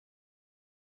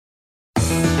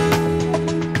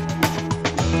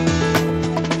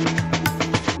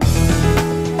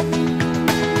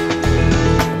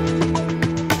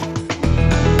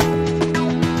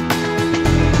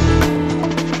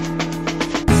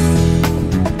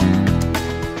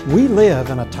We live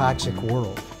in a toxic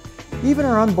world. Even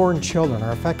our unborn children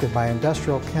are affected by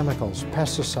industrial chemicals,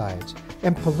 pesticides,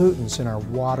 and pollutants in our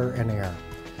water and air.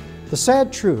 The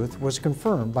sad truth was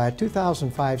confirmed by a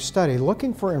 2005 study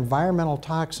looking for environmental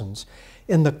toxins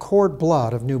in the cord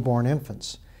blood of newborn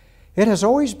infants. It has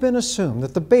always been assumed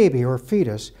that the baby or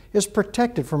fetus is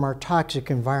protected from our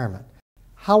toxic environment.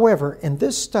 However, in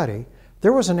this study,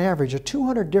 there was an average of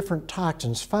 200 different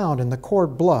toxins found in the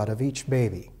cord blood of each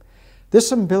baby.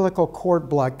 This umbilical cord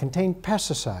blood contained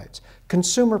pesticides,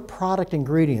 consumer product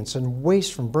ingredients, and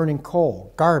waste from burning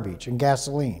coal, garbage, and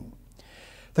gasoline.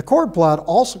 The cord blood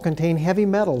also contained heavy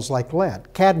metals like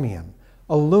lead, cadmium,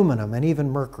 aluminum, and even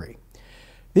mercury.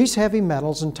 These heavy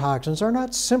metals and toxins are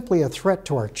not simply a threat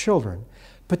to our children,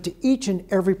 but to each and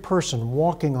every person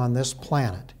walking on this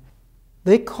planet.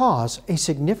 They cause a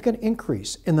significant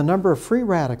increase in the number of free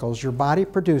radicals your body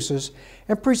produces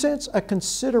and presents a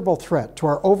considerable threat to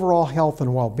our overall health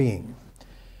and well-being.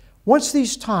 Once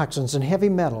these toxins and heavy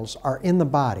metals are in the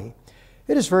body,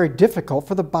 it is very difficult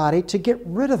for the body to get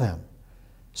rid of them.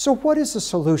 So what is the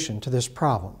solution to this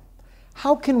problem?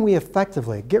 How can we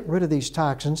effectively get rid of these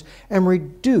toxins and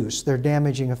reduce their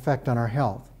damaging effect on our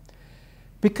health?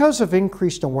 Because of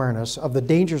increased awareness of the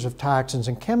dangers of toxins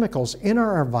and chemicals in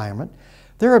our environment,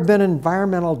 there have been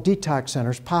environmental detox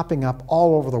centers popping up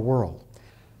all over the world.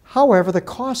 However, the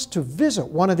cost to visit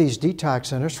one of these detox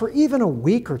centers for even a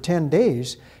week or 10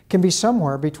 days can be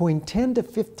somewhere between $10,000 to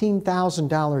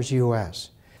 $15,000 US.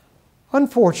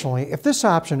 Unfortunately, if this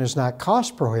option is not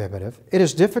cost prohibitive, it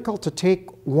is difficult to take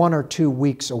 1 or 2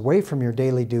 weeks away from your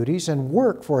daily duties and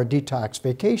work for a detox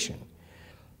vacation.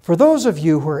 For those of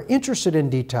you who are interested in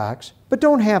detox, but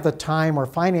don't have the time or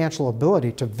financial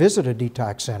ability to visit a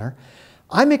detox center,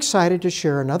 I'm excited to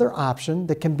share another option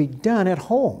that can be done at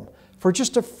home for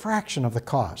just a fraction of the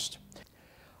cost.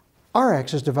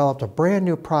 RX has developed a brand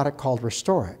new product called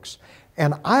Restoriix,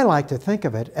 and I like to think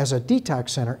of it as a detox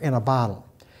center in a bottle.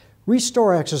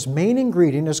 Restoriix's main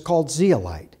ingredient is called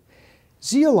zeolite.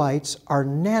 Zeolites are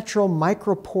natural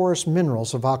microporous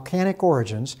minerals of volcanic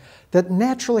origins that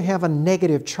naturally have a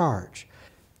negative charge.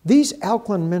 These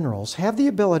alkaline minerals have the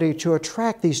ability to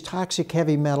attract these toxic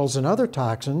heavy metals and other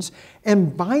toxins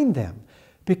and bind them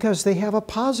because they have a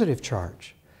positive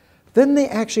charge. Then they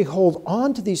actually hold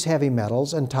on to these heavy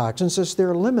metals and toxins as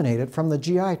they're eliminated from the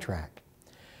GI tract.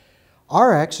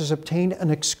 RX has obtained an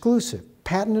exclusive,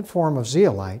 patented form of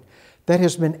zeolite that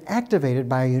has been activated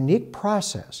by a unique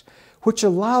process which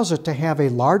allows it to have a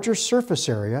larger surface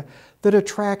area that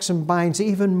attracts and binds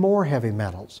even more heavy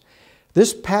metals.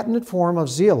 This patented form of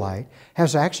zeolite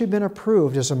has actually been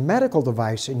approved as a medical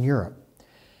device in Europe.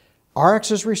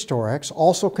 RX's Restoriix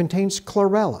also contains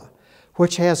chlorella,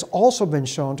 which has also been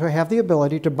shown to have the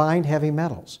ability to bind heavy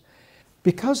metals.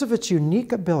 Because of its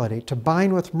unique ability to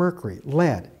bind with mercury,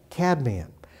 lead,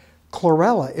 cadmium,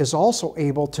 chlorella is also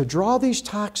able to draw these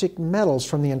toxic metals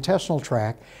from the intestinal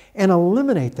tract and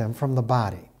eliminate them from the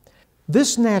body.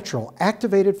 This natural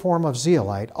activated form of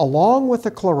zeolite, along with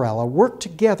the chlorella, work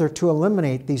together to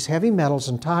eliminate these heavy metals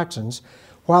and toxins,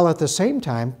 while at the same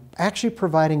time actually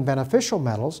providing beneficial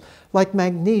metals like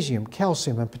magnesium,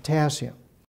 calcium, and potassium.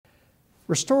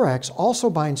 Restoriix also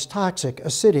binds toxic,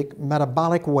 acidic,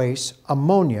 metabolic waste,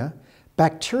 ammonia,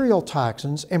 bacterial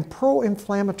toxins, and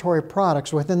pro-inflammatory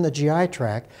products within the GI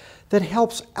tract that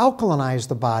helps alkalinize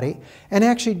the body and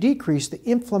actually decrease the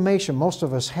inflammation most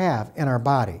of us have in our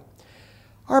body.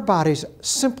 Our bodies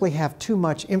simply have too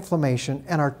much inflammation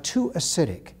and are too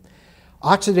acidic.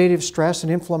 Oxidative stress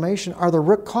and inflammation are the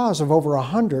root cause of over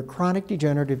 100 chronic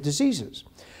degenerative diseases.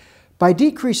 By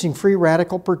decreasing free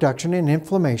radical production and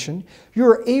inflammation, you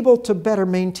are able to better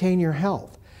maintain your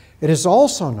health. It is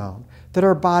also known that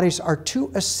our bodies are too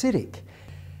acidic.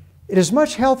 It is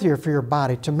much healthier for your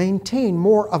body to maintain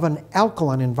more of an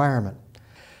alkaline environment.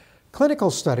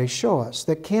 Clinical studies show us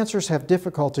that cancers have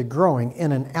difficulty growing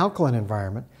in an alkaline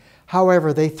environment.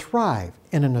 However, they thrive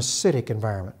in an acidic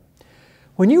environment.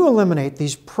 When you eliminate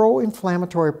these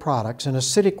pro-inflammatory products and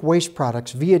acidic waste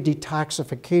products via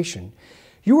detoxification,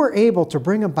 you are able to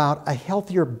bring about a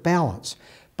healthier balance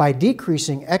by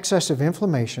decreasing excessive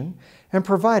inflammation and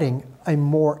providing a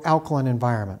more alkaline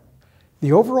environment.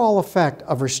 The overall effect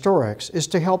of Restoriix is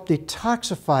to help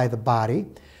detoxify the body,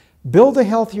 build a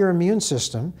healthier immune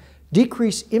system,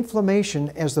 decrease inflammation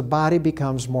as the body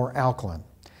becomes more alkaline.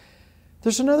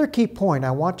 There's another key point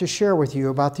I want to share with you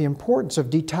about the importance of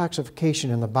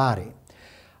detoxification in the body.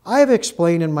 I have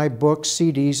explained in my books,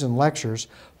 CDs, and lectures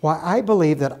why I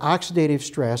believe that oxidative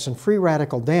stress and free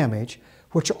radical damage,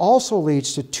 which also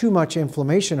leads to too much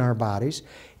inflammation in our bodies,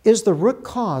 is the root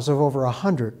cause of over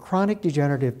 100 chronic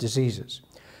degenerative diseases.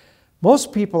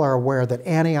 Most people are aware that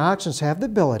antioxidants have the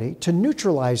ability to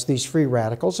neutralize these free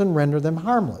radicals and render them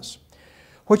harmless.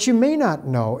 What you may not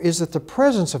know is that the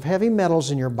presence of heavy metals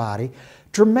in your body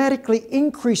dramatically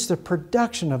increase the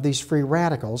production of these free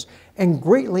radicals and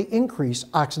greatly increase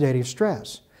oxidative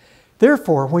stress.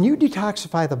 Therefore, when you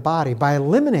detoxify the body by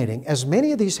eliminating as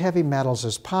many of these heavy metals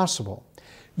as possible,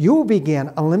 you will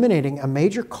begin eliminating a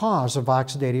major cause of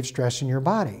oxidative stress in your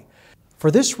body. For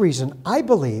this reason, I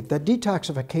believe that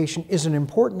detoxification is an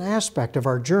important aspect of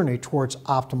our journey towards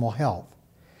optimal health.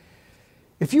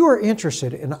 If you are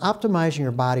interested in optimizing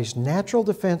your body's natural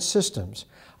defense systems,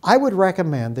 I would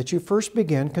recommend that you first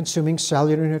begin consuming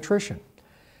cellular nutrition.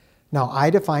 Now, I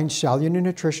define cellular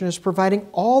nutrition as providing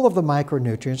all of the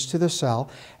micronutrients to the cell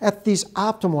at these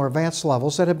optimal or advanced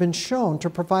levels that have been shown to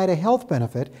provide a health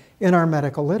benefit in our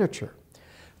medical literature.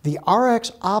 The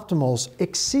RX Optimals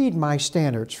exceed my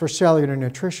standards for cellular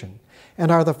nutrition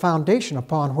and are the foundation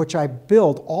upon which I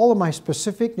build all of my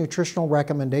specific nutritional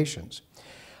recommendations.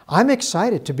 I'm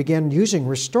excited to begin using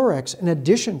Restoriix in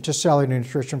addition to cellular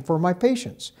nutrition for my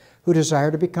patients who desire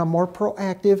to become more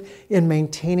proactive in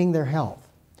maintaining their health.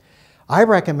 I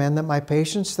recommend that my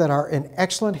patients that are in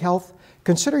excellent health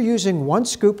consider using 1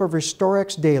 scoop of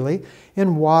Restoriix daily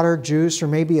in water, juice, or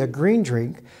maybe a green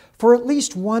drink for at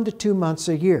least 1 to 2 months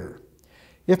a year.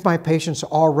 If my patients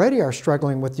already are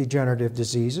struggling with degenerative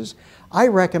diseases, I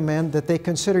recommend that they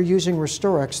consider using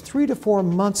Restoriix 3 to 4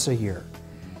 months a year.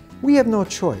 We have no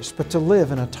choice but to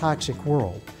live in a toxic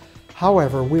world.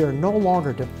 However, we are no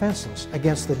longer defenseless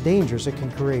against the dangers it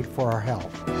can create for our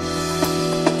health.